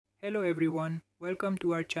Hello everyone, welcome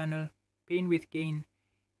to our channel, Pain with Gain.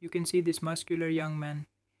 You can see this muscular young man.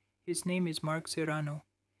 His name is Marc Serrano.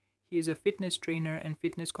 He is a fitness trainer and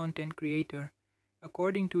fitness content creator.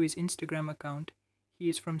 According to his Instagram account, he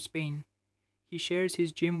is from Spain. He shares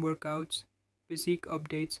his gym workouts, physique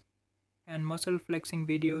updates, and muscle flexing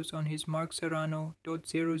videos on his marcserrano.00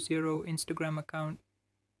 Instagram account,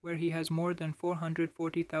 where he has more than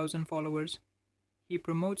 440,000 followers. He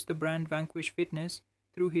promotes the brand Vanquish Fitness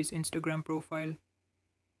through his Instagram profile.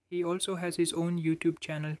 He also has his own YouTube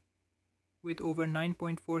channel with over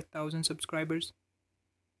 9.4 thousand subscribers,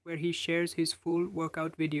 where he shares his full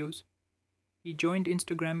workout videos. He joined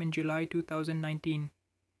Instagram in July 2019.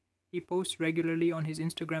 He posts regularly on his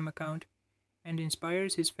Instagram account and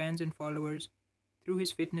inspires his fans and followers through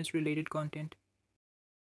his fitness-related content.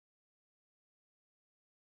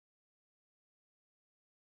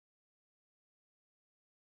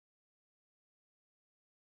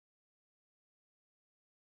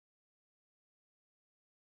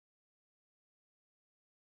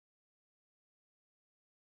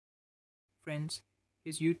 Friends,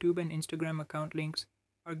 his YouTube and Instagram account links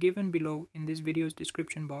are given below in this video's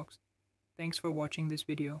description box. Thanks for watching this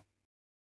video.